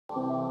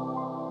Welcome,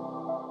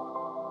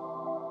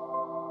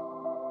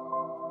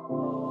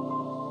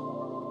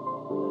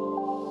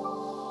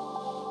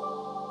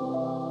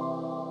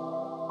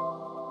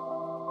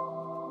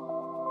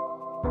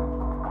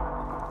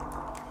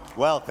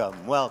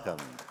 welcome.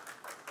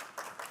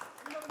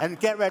 And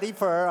get ready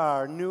for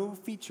our new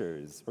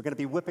features. We're going to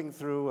be whipping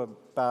through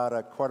about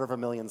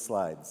 250,000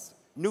 slides.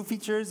 New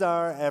features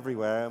are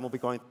everywhere, and we'll be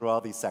going through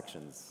all these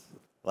sections,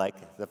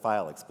 like the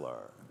File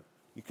Explorer.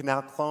 You can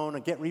now clone a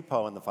Git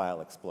repo in the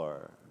File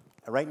Explorer.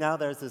 Right now,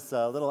 there's this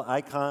little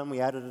icon. We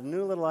added a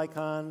new little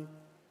icon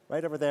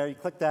right over there. You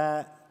click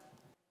that,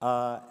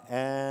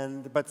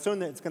 but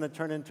soon it's going to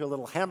turn into a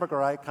little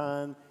hamburger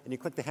icon, and you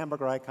click the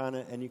hamburger icon,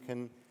 and you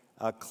can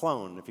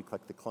clone if you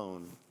click the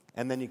clone.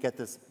 And then you get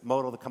this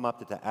modal to come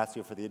up to ask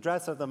you for the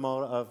address of the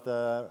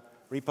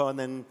repo, and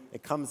then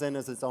it comes in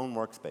as its own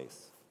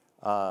workspace.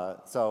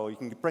 So you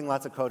can bring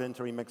lots of code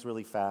into Remix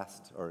really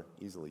fast, or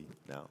easily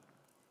now.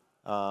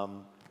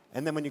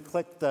 And then when you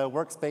click the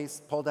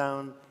workspace pull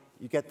down,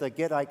 you get the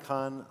Git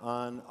icon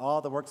on all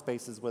the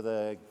workspaces with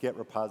a Git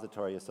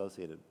repository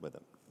associated with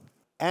them.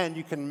 And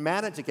you can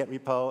manage a Git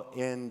repo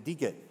in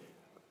dgit.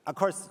 Of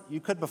course, you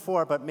could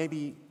before, but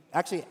maybe,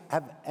 actually,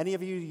 have any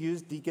of you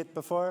used dgit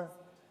before?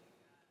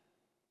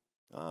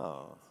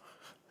 Oh,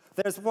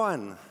 there's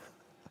one.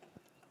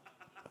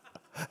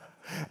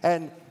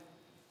 And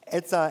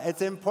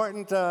it's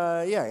important,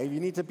 yeah, you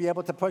need to be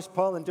able to push,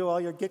 pull, and do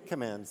all your Git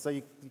commands. So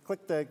you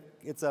click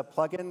it's a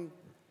plugin,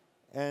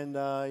 and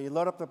you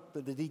load up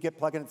the dgit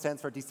plugin. It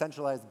stands for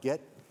decentralized Git.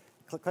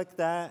 Click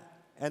that,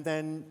 and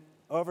then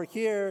over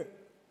here,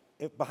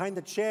 behind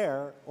the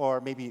chair, or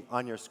maybe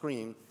on your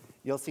screen,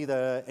 you'll see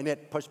the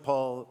init, push,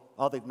 pull,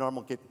 all the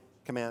normal Git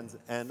commands,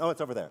 and oh,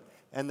 it's over there.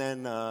 And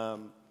then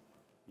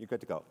you're good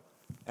to go.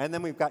 And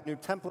then we've got new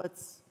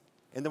templates.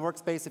 In the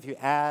workspace, if you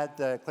add,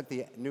 click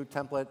the new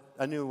template,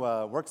 a new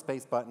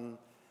workspace button,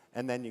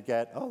 and then you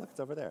get, oh, look,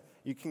 it's over there.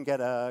 You can get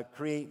a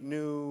create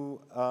new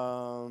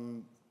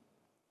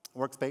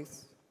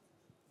workspace.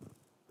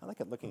 I like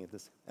it looking at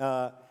this.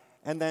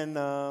 And then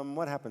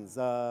what happens?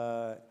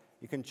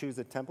 You can choose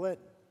a template.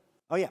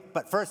 Oh, yeah,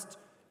 but first,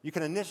 you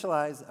can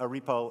initialize a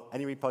repo,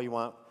 any repo you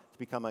want, to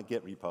become a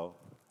Git repo.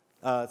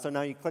 So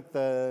now you click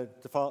the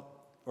default,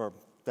 or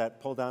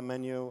that pull-down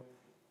menu,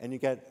 and you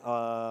get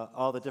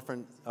all the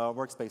different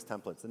workspace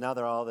templates. And now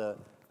they're all the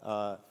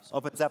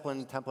Open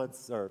Zeppelin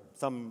templates, or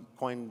some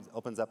coined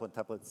Open Zeppelin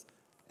templates,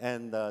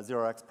 and the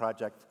 0x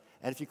project.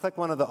 And if you click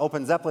one of the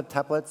Open Zeppelin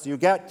templates, you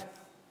get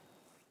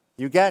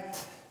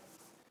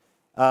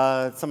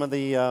some of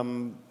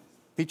the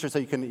features. So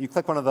you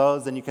click one of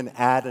those, and you can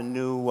add a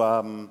new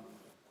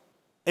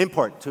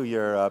import to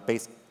your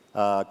base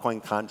coin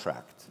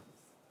contract.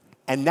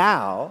 And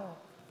now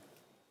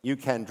you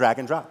can drag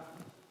and drop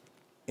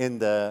in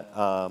the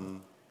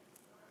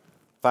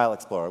File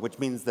Explorer, which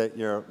means that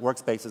your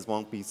workspaces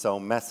won't be so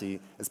messy,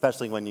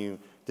 especially when you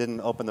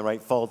didn't open the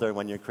right folder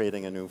when you're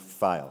creating a new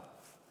file.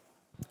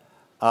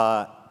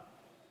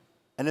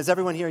 And has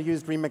everyone here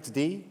used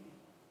RemixD?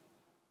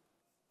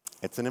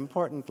 It's an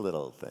important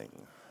little thing.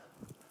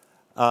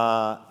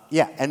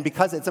 Yeah, and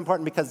because it's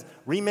important because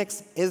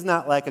Remix is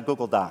not like a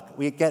Google Doc.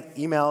 We get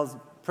emails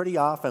pretty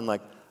often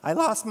like, I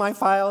lost my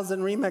files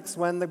in Remix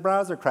when the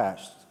browser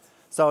crashed.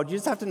 So you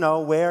just have to know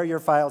where your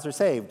files are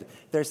saved.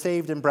 They're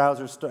saved in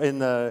in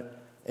the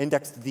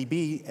indexed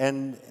DB,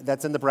 and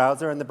that's in the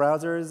browser, and the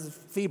browser is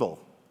feeble,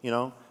 you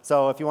know?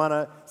 So if you want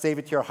to save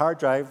it to your hard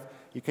drive,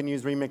 you can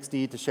use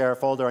RemixD to share a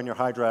folder on your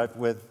hard drive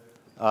with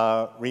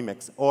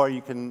Remix, or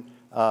you can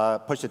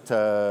push it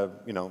to,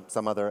 you know,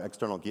 some other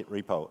external Git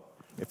repo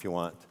if you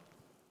want.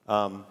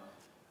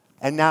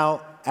 And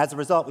now, as a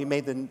result, we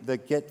made the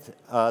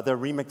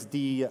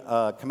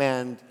RemixD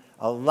command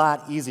a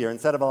lot easier.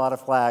 Instead of a lot of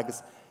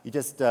flags, you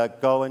just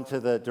go into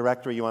the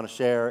directory you want to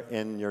share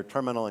in your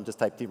terminal and just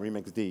type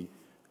remixd.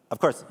 Of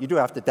course, you do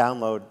have to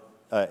download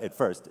it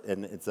first,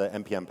 and it's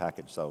an NPM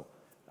package, so,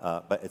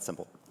 but it's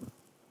simple.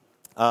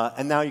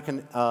 And now you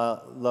can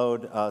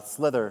load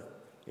Slither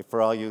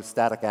for all you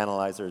static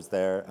analyzers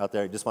out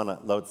there. You just want to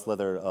load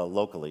Slither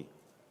locally.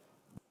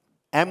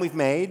 And we've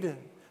made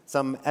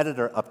some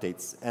editor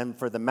updates. And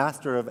for the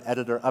master of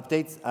editor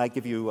updates, I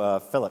give you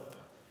Philip.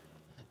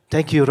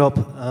 Thank you,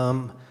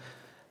 Rob.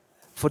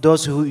 For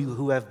those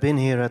who have been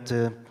here at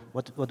the,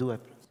 what do I?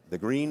 The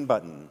green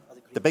button,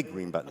 the big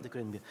green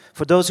button.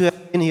 For those who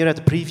have been here at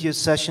the previous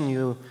session,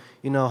 you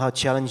know how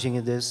challenging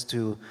it is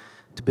to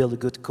build a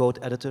good code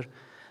editor.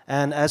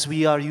 And as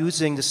we are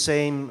using the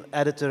same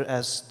editor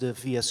as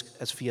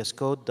VS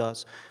Code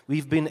does,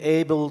 we've been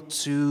able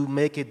to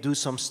make it do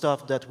some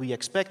stuff that we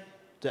expect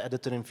the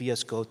editor in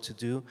VS Code to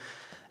do.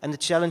 And the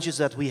challenges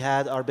that we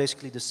had are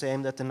basically the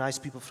same that the nice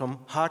people from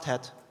Hard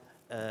Hat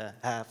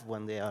have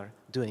when they are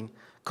doing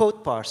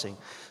code parsing.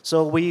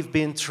 So we've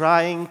been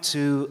trying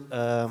to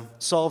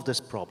solve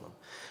this problem.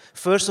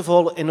 First of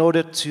all, in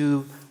order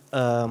to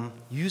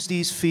use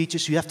these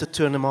features, you have to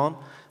turn them on,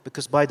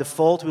 because by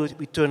default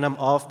we turn them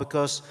off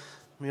because,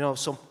 you know,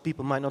 some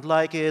people might not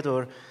like it,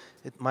 or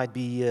it might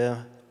be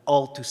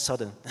all too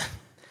sudden.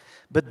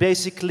 But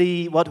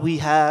basically, what we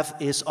have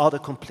is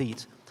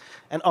autocomplete.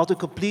 And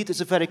autocomplete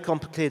is a very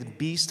complicated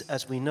beast,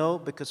 as we know,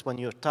 because when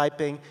you're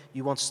typing,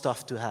 you want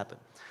stuff to happen.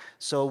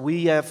 So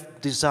we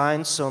have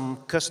designed some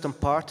custom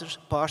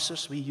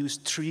parsers. We use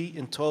 3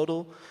 in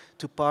total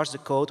to parse the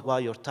code while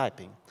you're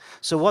typing.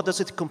 So what does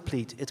it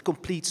complete? It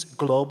completes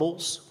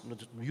globals,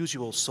 the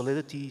usual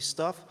Solidity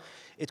stuff.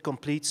 It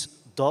completes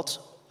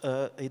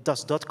it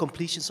does dot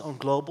completions on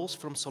globals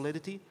from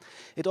Solidity.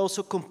 It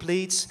also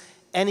completes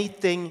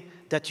anything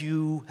that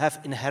you have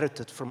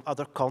inherited from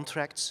other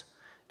contracts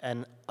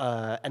and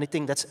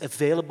anything that's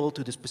available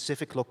to the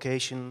specific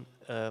location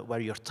where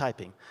you're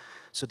typing.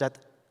 So that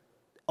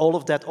all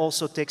of that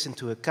also takes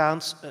into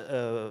account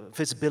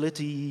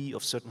visibility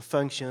of certain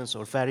functions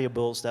or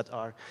variables that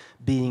are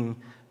being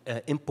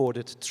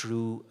imported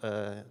through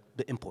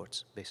the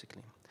imports,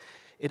 basically.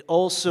 It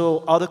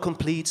also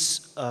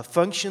autocompletes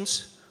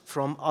functions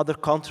from other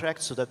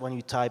contracts, so that when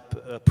you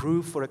type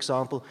proof, for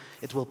example,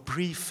 it will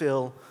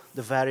pre-fill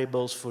the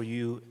variables for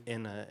you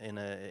in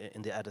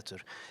the editor.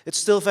 It's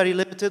still very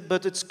limited,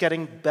 but it's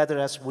getting better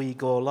as we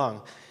go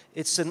along.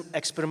 It's an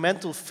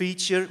experimental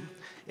feature.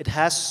 It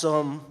has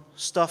some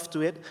stuff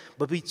to it,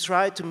 but we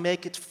try to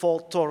make it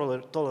fault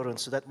tolerant,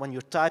 so that when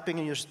you're typing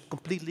and you're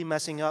completely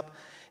messing up,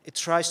 it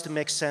tries to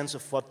make sense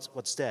of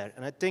what's there.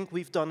 And I think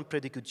we've done a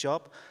pretty good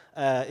job.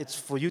 It's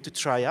for you to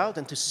try out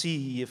and to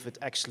see if it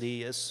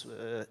actually is,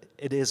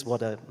 it is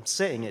what I'm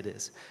saying it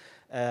is.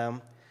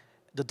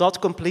 The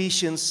dot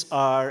completions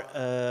are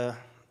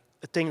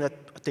a thing that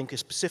I think is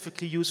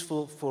specifically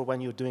useful for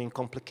when you're doing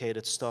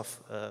complicated stuff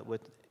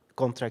with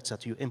contracts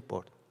that you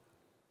import.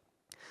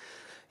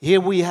 Here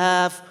we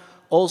have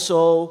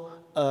also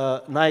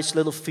a nice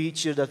little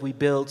feature that we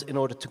built in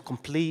order to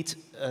complete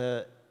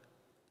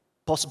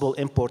possible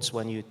imports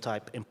when you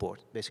type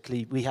import.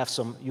 Basically, we have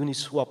some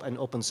Uniswap and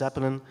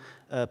OpenZeppelin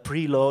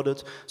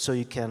preloaded, so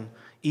you can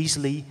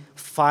easily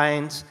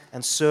find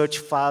and search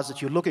files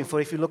that you're looking for.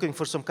 If you're looking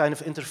for some kind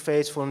of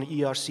interface for an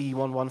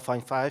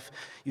ERC1155,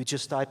 you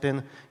just type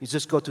in, you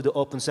just go to the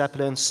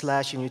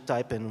OpenZeppelin / and you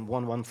type in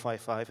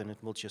 1155 and it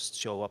will just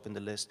show up in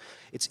the list.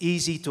 It's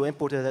easy to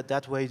import it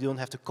that way. You don't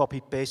have to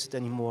copy paste it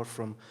anymore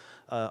from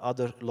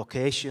other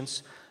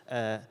locations.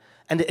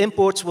 And the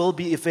imports will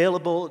be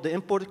available, the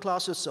imported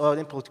classes, or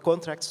imported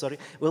contracts, sorry,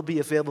 will be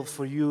available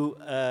for you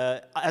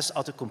as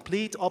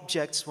autocomplete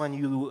objects when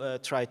you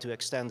try to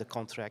extend the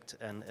contract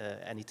and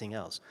anything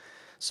else.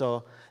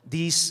 So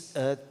these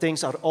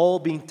things are all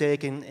being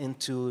taken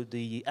into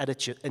the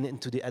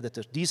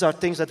editor. These are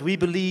things that we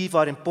believe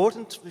are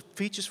important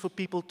features for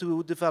people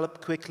to develop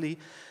quickly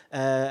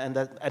and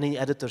that any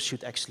editor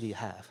should actually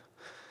have.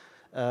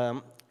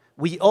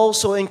 We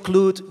also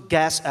include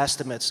gas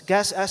estimates.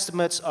 Gas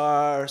estimates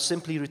are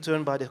simply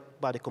returned by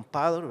the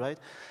compiler, right?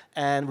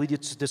 And we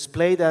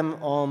display them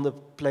on the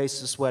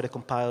places where the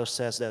compiler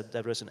says that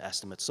there is an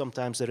estimate.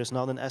 Sometimes there is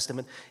not an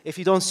estimate. If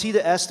you don't see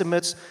the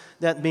estimates,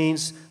 that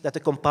means that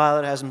the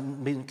compiler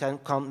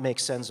can't make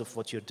sense of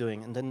what you're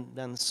doing. And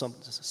then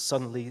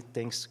suddenly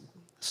things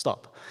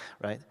stop,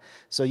 right?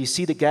 So you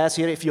see the gas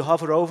here. If you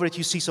hover over it,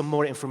 you see some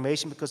more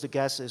information because the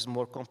gas is a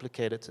more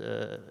complicated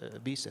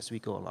beast as we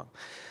go along.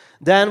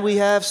 Then we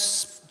have,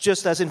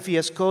 just as in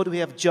VS Code, we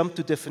have jump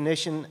to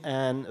definition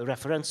and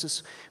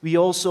references. We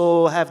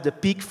also have the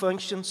peek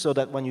function, so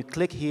that when you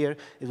click here,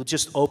 it will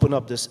just open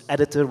up this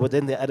editor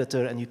within the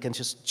editor, and you can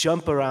just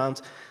jump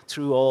around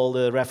through all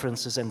the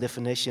references and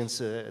definitions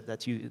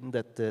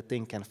that the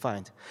thing can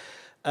find.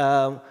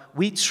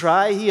 We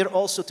try here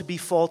also to be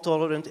fault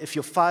tolerant. If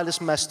your file is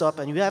messed up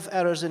and you have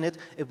errors in it,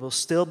 it will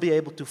still be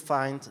able to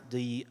find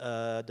the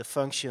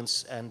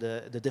functions and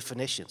the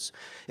definitions.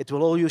 It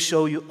will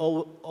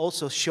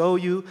also show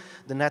you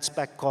the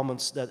netspec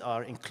comments that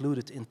are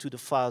included into the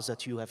files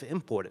that you have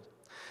imported.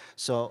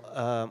 So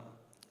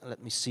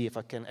let me see if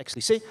I can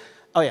actually see.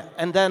 Oh yeah,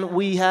 and then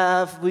we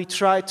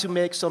try to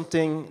make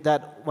something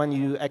that when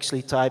you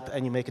actually type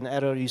and you make an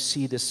error, you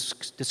see this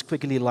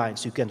squiggly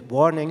lines. You get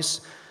warnings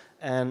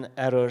and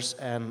errors,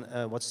 and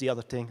what's the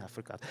other thing? I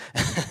forgot.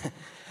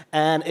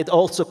 And it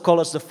also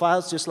colors the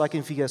files, just like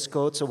in VS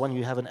Code. So when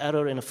you have an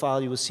error in a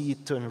file, you will see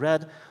it turn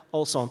red.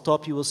 Also on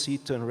top, you will see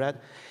it turn red.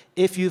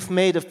 If you've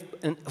made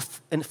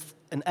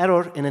an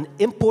error in an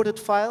imported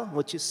file,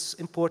 which is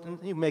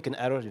important, you make an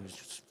error, you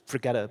just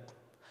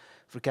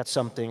forget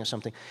something or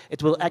something.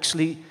 It will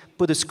actually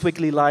put a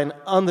squiggly line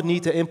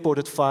underneath the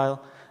imported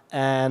file,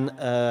 and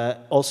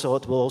also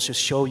it will also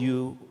show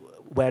you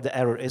where the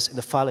error is in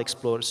the file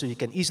explorer, so you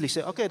can easily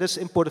say, okay, this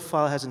imported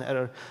file has an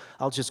error,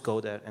 I'll just go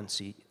there and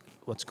see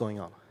what's going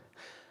on.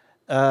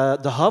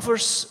 The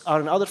hovers are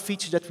another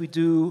feature that we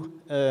do.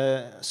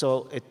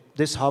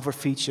 This hover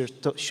feature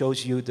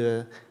shows you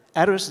the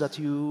errors that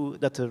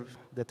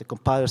the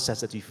compiler says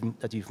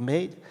that you've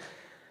made,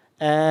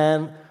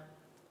 and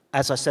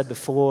as I said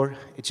before,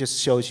 it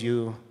just shows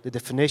you the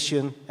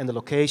definition and the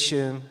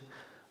location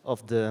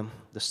of the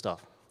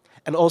stuff,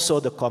 and also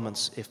the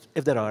comments.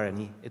 If there are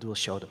any, it will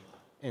show them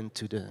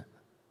into the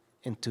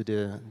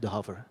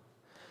hover.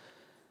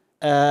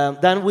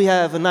 Then we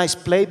have a nice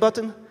play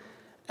button,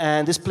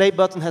 And this play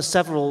button has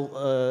several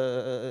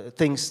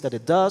things that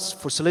it does.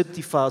 For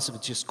Solidity files, it will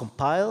just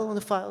compile the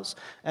files.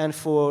 And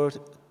for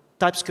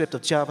TypeScript or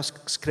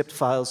JavaScript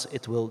files,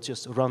 it will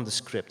just run the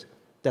script.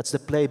 That's the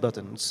play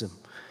button. It's a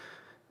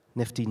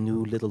nifty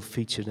new little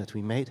feature that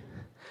we made.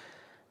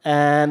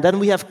 And then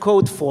we have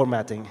code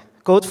formatting.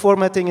 Code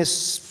formatting is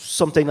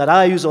something that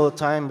I use all the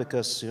time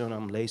because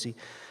I'm lazy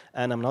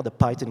and I'm not a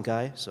Python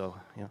guy, so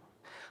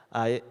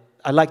I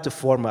like to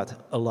format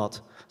a lot.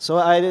 So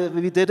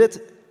we did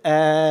it,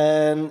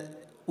 and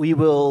we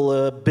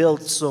will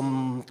build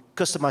some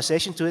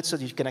customization to it so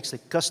that you can actually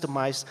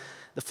customize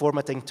the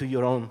formatting to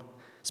your own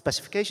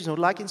specifications or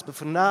likings. But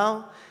for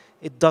now,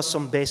 it does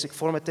some basic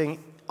formatting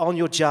on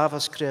your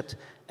JavaScript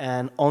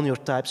and on your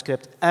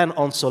TypeScript and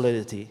on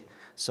Solidity.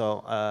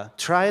 So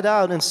try it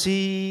out and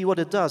see what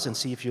it does and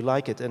see if you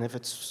like it. And if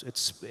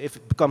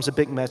it becomes a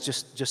big mess,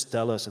 just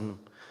tell us and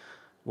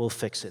we'll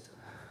fix it.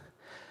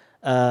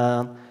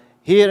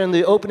 Here in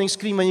the opening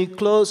screen, when you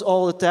close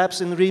all the tabs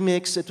in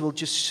Remix, it will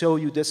just show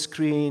you this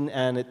screen,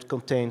 and it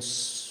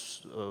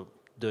contains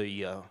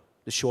the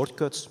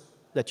shortcuts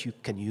that you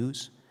can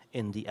use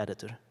in the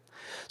editor.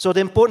 So the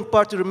important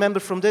part to remember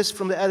from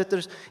the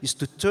editors, is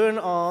to turn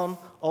on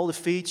all the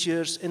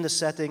features in the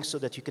settings so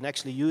that you can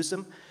actually use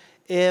them.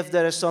 If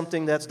there is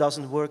something that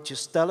doesn't work,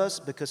 just tell us,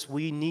 because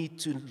we need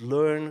to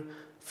learn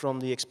from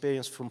the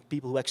experience from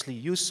people who actually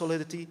use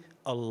Solidity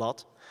a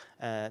lot,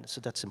 and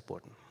so that's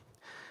important.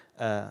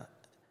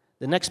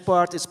 The next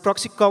part is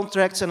proxy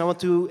contracts, and I want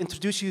to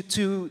introduce you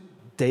to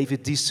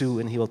David Dissou,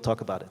 and he will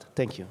talk about it.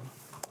 Thank you.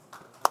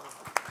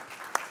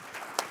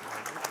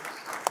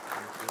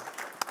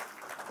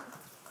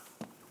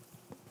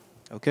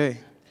 Okay.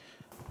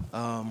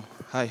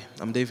 Hi,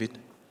 I'm David,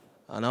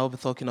 and I'll be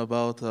talking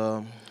about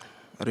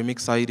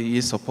Remix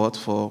IDE support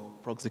for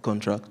proxy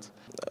contracts.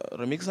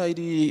 Remix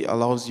IDE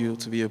allows you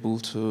to be able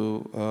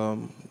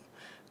to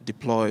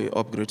deploy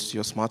upgrades to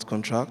your smart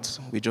contracts.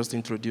 We just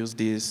introduced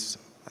this,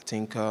 I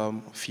think, a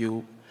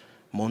few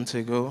months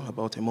ago,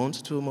 about a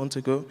month, 2 months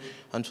ago,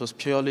 and it was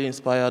purely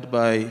inspired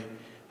by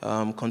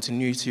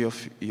continuity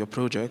of your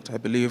project. I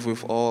believe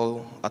we've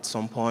all, at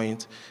some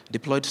point,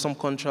 deployed some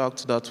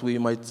contracts that we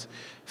might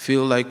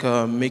feel like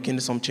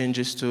making some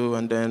changes to,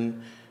 and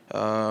then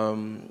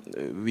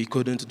we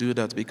couldn't do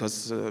that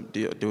because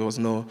there was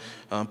no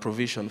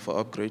provision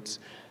for upgrades.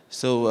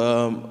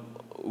 So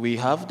we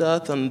have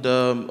that, and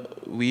the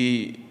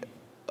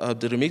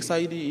Remix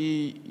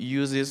IDE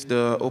uses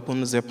the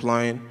Open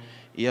Zipline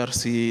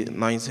ERC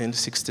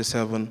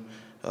 1967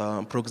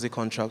 proxy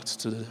contracts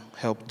to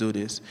help do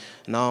this.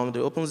 Now,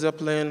 the Open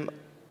Zipline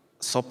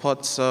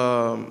supports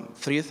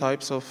 3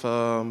 types of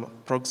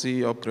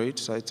proxy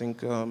upgrades. I think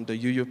the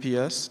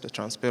UUPS, the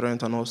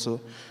transparent, and also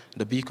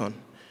the beacon.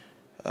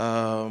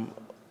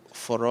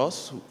 For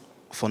us,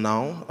 for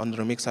now, on the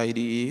Remix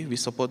IDE, we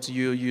support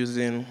you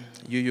using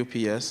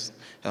UUPS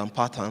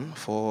pattern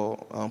for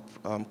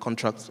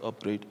contract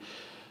upgrade.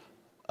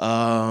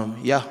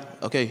 Yeah,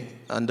 okay,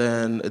 and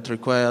then it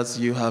requires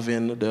you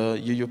having the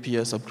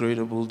UUPS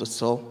upgradable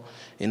installed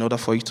in order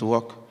for it to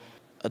work.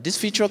 This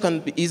feature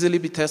can easily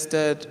be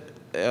tested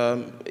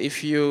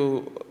if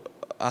you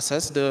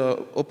access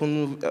the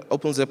Open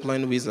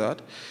Zipline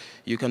wizard.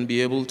 You can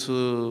be able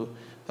to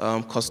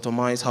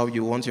customize how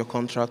you want your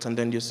contract, and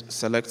then you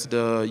select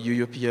the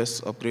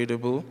UUPS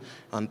upgradable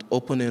and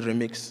open a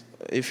Remix.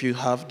 If you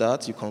have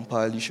that, you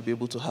compile, you should be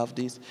able to have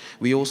this.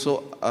 We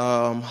also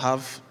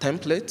have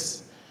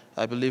templates.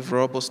 I believe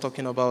Rob was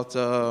talking about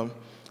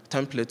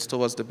templates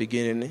towards the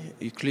beginning.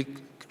 You click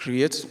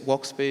Create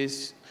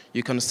Workspace.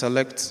 You can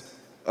select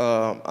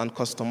and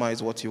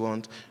customize what you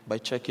want by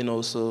checking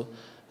also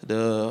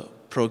the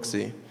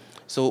proxy.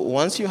 So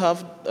once you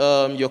have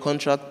your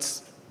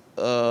contracts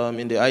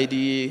in the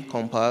IDE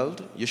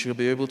compiled, you should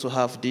be able to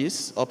have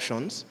these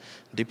options: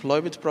 deploy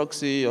with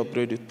proxy,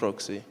 upgrade with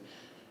proxy.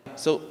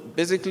 So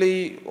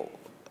basically,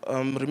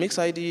 Remix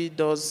IDE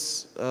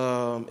does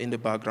in the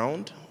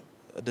background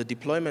the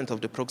deployment of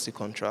the proxy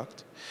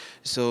contract.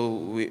 So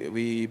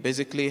we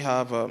basically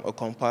have a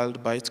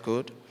compiled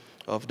bytecode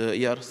of the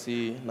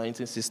ERC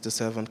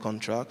 1967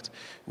 contract,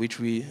 which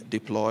we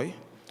deploy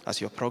as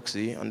your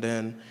proxy, and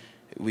then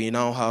we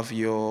now have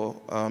your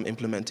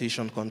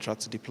implementation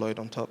contracts deployed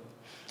on top.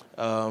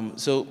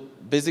 So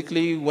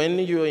basically, when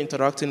you're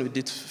interacting with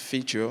this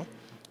feature,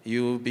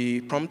 you'll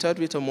be prompted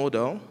with a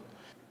model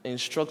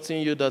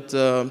instructing you that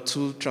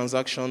 2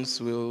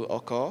 transactions will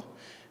occur.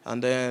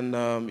 And then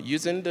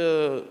using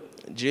the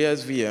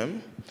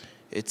JSVM,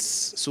 it's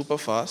super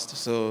fast,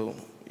 so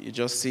you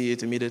just see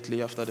it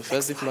immediately after the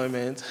first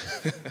deployment.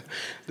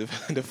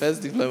 the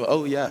first deployment,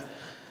 oh yeah,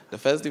 the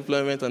first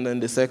deployment and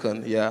then the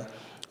second, yeah.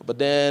 But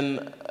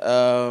then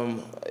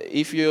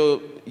if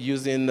you're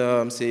using,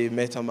 say,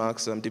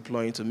 MetaMask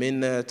deploying to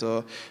mainnet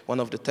or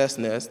one of the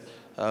testnets,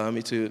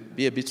 it will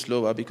be a bit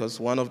slower because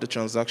one of the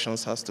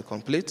transactions has to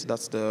complete.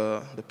 That's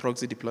the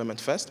proxy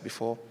deployment first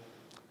before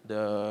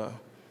the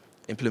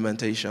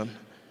implementation.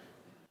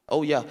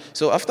 Oh yeah,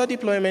 so after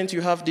deployment,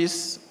 you have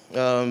this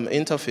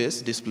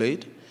interface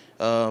displayed.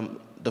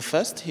 The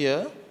first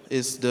here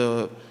is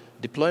the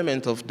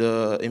deployment of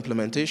the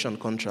implementation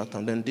contract,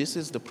 and then this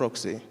is the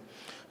proxy.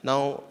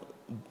 Now,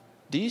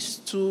 these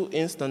two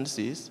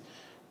instances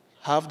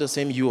have the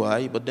same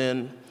UI, but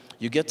then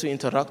you get to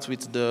interact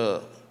with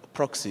the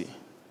proxy.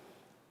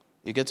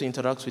 You get to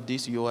interact with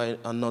this UI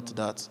and not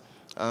that.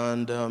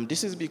 And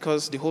this is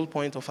because the whole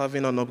point of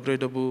having an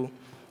upgradable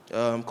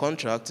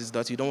contract is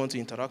that you don't want to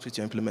interact with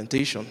your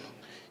implementation.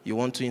 You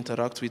want to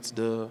interact with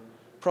the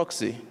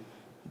proxy.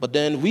 But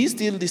then we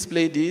still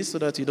display this so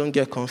that you don't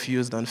get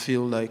confused and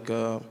feel like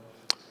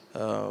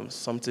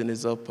something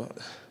is up.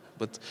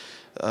 But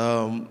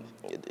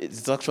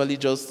it's actually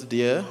just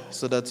there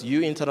so that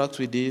you interact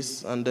with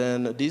this, and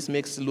then this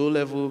makes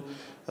low-level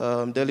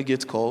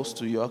delegate calls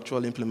to your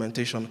actual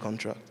implementation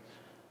contract.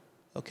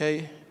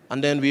 Okay?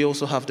 And then we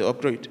also have the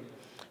upgrade.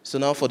 So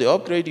now for the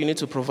upgrade, you need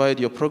to provide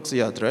your proxy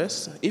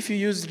address. If you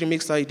use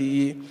Remix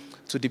IDE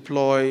to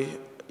deploy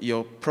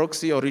your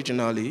proxy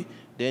originally,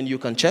 then you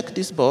can check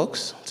this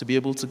box to be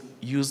able to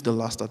use the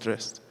last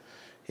address.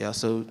 Yeah,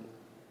 so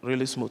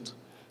really smooth.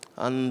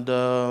 And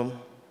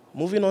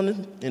moving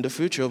on in the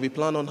future, we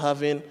plan on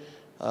having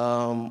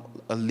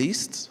a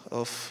list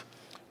of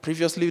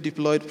previously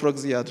deployed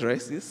proxy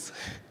addresses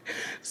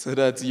so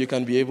that you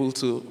can be able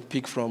to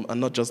pick from and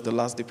not just the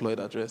last deployed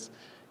address.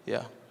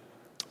 Yeah.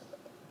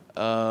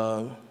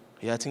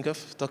 Yeah, I think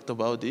I've talked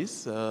about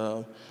this.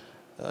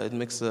 It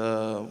makes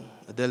a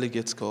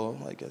delegate call,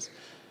 I guess,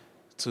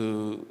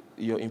 to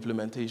your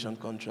implementation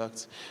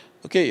contracts.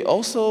 Okay,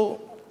 also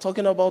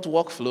talking about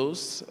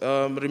workflows,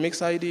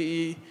 Remix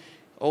IDE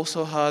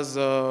also has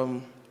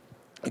a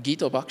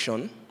GitHub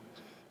action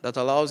that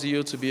allows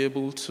you to be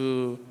able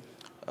to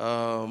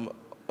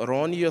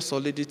run your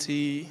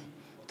Solidity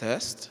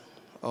test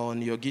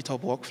on your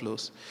GitHub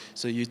workflows.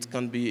 So it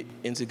can be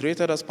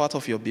integrated as part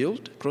of your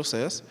build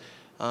process,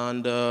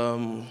 and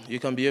you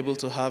can be able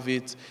to have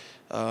it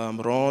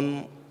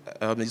run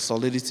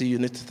Solidity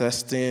unit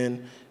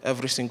testing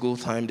every single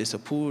time there's a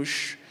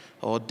push,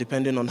 or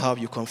depending on how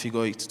you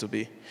configure it to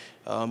be.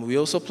 We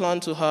also plan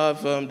to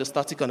have the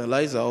static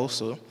analyzer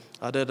also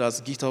added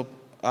as GitHub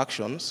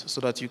actions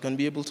so that you can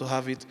be able to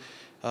have it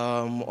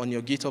on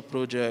your GitHub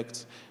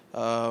project.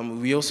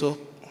 We also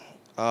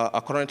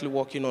are currently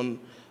working on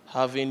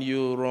having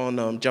you run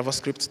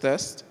JavaScript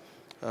tests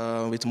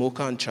with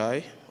Mocha and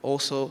Chai,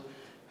 also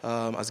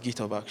as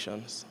GitHub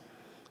actions.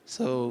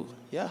 So,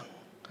 yeah.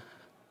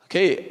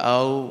 Okay,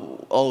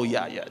 oh,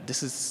 yeah,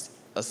 this is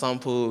a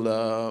sample,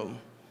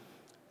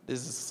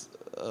 this is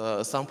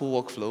a sample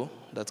workflow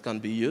that can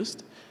be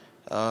used.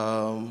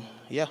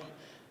 Yeah,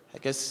 I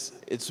guess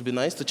it would be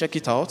nice to check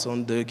it out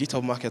on the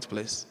GitHub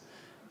Marketplace.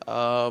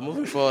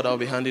 Moving forward, I'll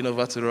be handing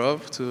over to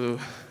Rob to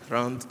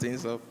round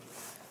things up.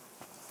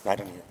 Right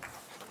in here.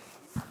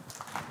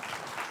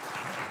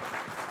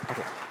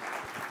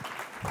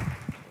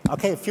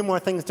 Okay, a few more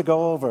things to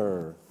go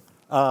over.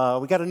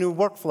 We got a new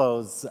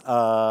workflows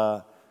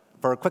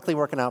for quickly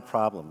working out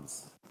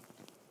problems.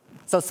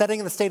 So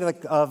setting the state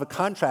of a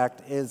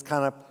contract is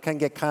can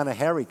get kind of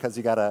hairy because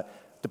you got to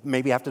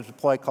maybe have to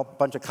deploy a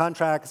bunch of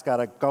contracts, got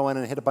to go in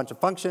and hit a bunch of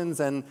functions,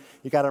 and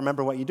you got to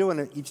remember what you do.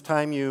 And each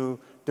time you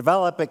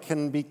develop, it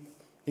can be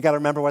you got to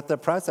remember what the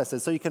process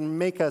is. So you can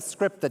make a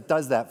script that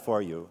does that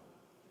for you,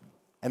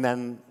 and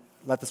then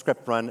let the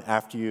script run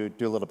after you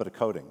do a little bit of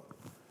coding.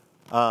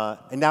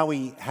 And now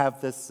we have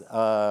this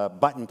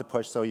button to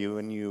push, so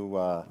when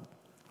you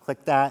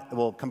click that, it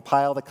will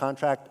compile the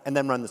contract and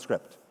then run the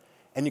script.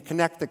 And you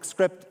connect the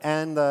script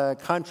and the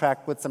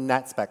contract with some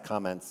NatSpec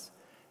comments.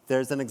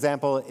 There's an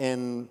example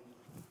in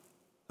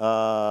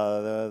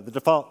the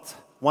default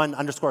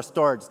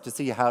one_storage to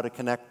see how to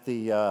connect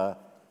the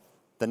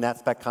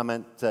NatSpec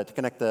comment to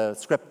connect the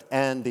script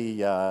and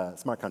the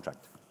smart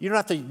contract. You don't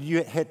have to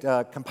hit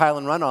compile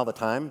and run all the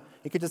time.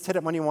 You could just hit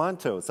it when you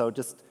want to. So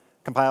just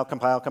compile,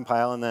 compile,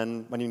 compile, and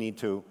then when you need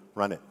to,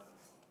 run it.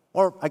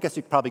 Or I guess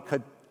you probably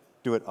could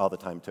do it all the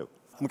time, too.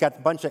 We've got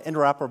a bunch of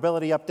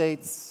interoperability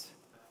updates.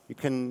 You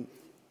can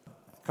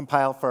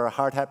compile for a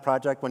Hard Hat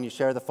project when you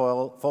share the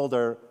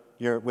folder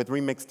with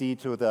remixd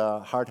to the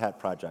Hard Hat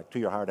project, to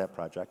your Hard Hat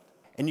project.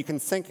 And you can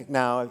sync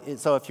now.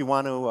 So if you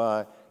want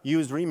to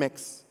use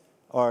Remix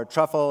or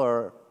Truffle,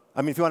 or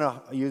if you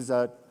want to use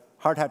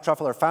Hard Hat,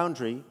 Truffle, or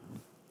Foundry,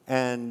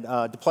 and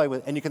deploy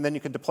with, and then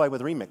you can deploy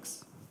with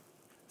Remix.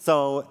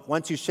 So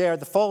once you share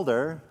the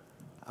folder,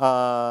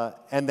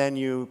 and then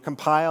you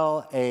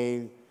compile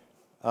a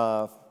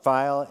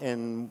file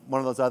in one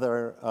of those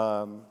other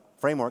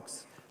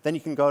frameworks, then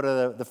you can go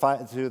to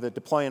the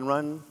deploy and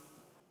run,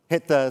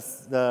 hit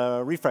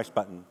the refresh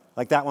button.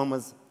 Like that one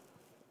was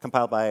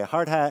compiled by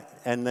Hard Hat,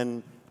 and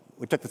then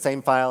we took the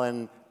same file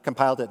and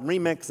compiled it in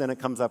Remix, and it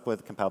comes up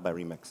with compiled by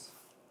Remix.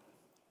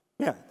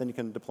 Yeah, then you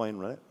can deploy and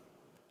run it.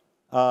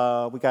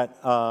 We got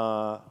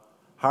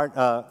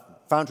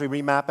Foundry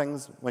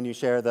remappings when you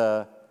share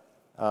the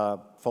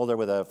folder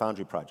with a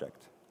Foundry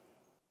project.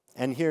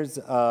 And here's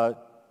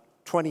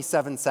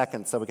 27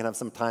 seconds, so we can have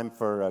some time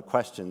for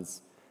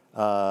questions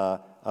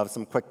of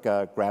some quick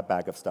grab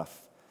bag of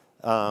stuff.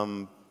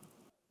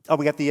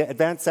 We got the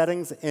advanced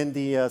settings in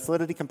the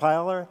Solidity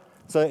compiler.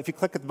 So if you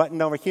click the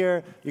button over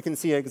here, you can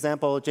see an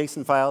example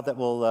JSON file that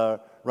will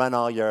run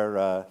all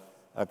your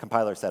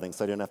compiler settings,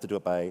 so you don't have to do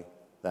it by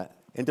that.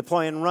 In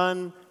deploy and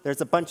run,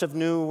 there's a bunch of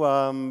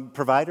new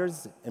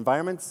providers,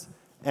 environments,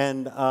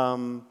 and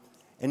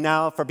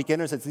now for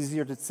beginners, it's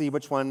easier to see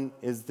which one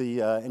is the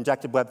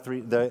injected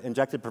Web3, the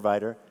injected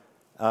provider,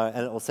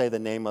 and it will say the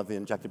name of the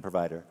injected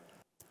provider.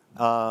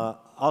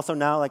 Also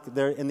now, like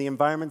in the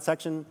environment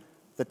section,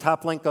 the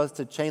top link goes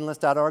to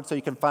chainlist.org, so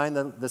you can find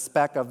the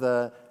spec of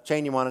the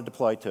chain you want to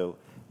deploy to.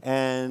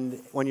 And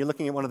when you're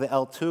looking at one of the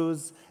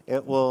L2s,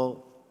 it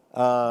will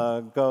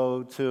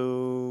go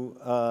to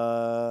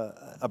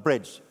a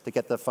bridge to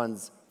get the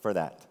funds for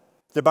that.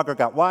 Debugger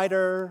got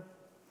wider.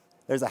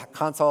 There's a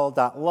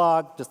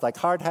console.log, just like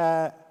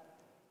Hardhat.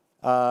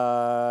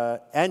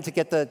 And to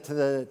get to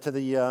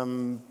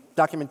the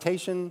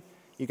documentation,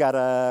 you got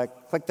to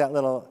click that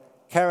little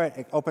caret,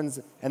 it opens,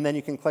 and then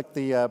you can click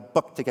the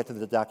book to get to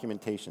the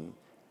documentation.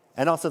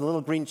 And also the little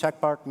green check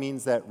mark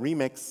means that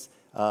Remix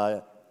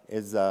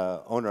is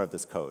owner of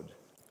this code.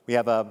 We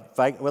have a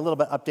little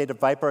bit updated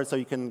Viper, so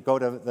you can go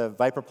to the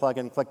Viper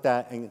plugin, click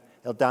that, and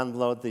it'll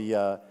download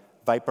the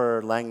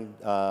Viper Lang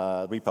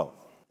repo.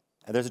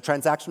 And there's a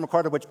transaction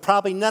recorder, which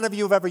probably none of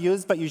you have ever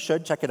used, but you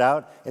should check it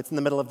out. It's in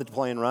the middle of the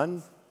deploy and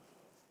run.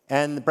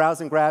 And the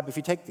browse and grab, if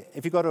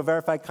you go to a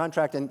verified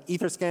contract in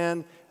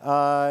Etherscan,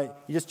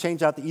 you just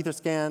change out the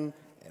Etherscan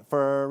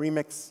for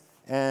Remix,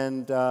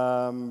 and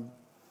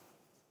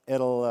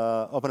it'll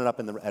open it up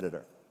in the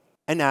editor.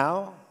 And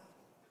now,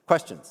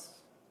 questions.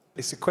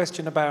 It's a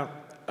question about,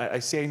 I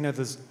know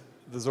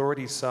there's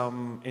already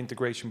some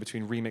integration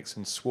between Remix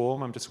and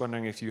Swarm. I'm just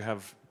wondering if you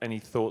have any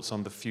thoughts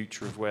on the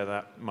future of where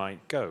that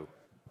might go.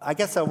 I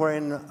guess we're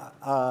in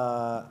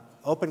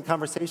open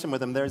conversation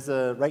with them.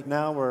 Right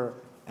now, we're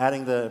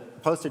adding the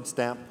postage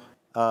stamp,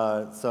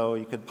 so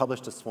you could publish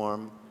to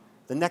Swarm.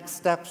 The next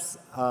steps,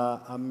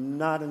 I'm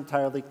not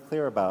entirely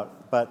clear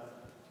about,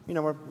 but we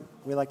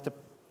like to.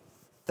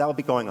 That will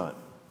be going on,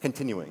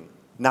 continuing,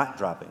 not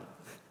dropping.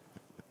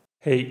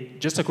 Hey,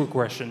 just a quick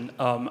question.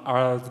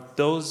 Are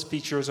those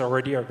features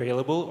already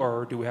available,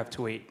 or do we have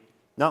to wait?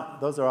 No,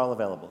 those are all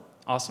available.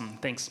 Awesome,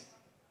 thanks.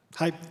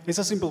 Hi, it's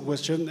a simple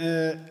question.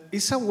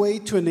 Is a way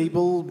to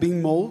enable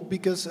Bing mode?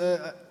 Because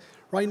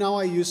right now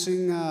I'm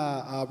using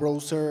a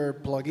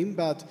browser plugin,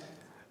 but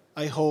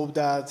I hope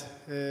that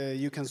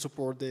you can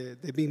support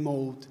the Bing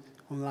mode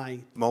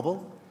online.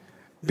 Mobile?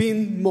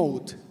 Bing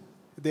mode,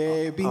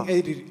 the Bing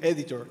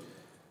editor.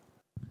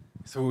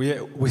 So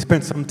we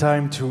spent some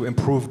time to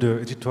improve the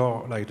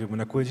editor, like the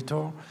Monaco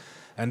editor,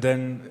 and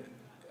then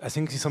I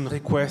think some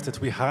requests that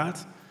we had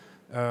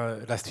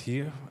last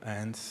year,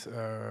 and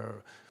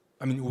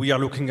I mean we are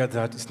looking at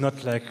that. It's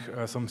not like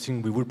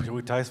something we would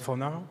prioritize for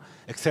now,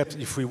 except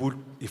if you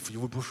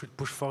would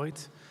push for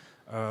it.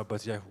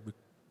 But yeah, we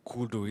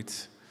could do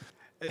it.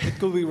 It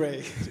could be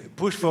great.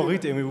 Push for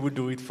it, and we would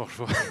do it for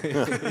sure.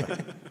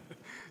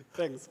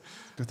 Thanks.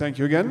 Thank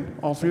you again,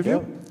 all three of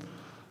you.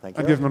 Thank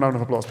you. And give them a round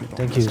of applause, people.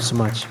 Thank you so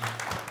much.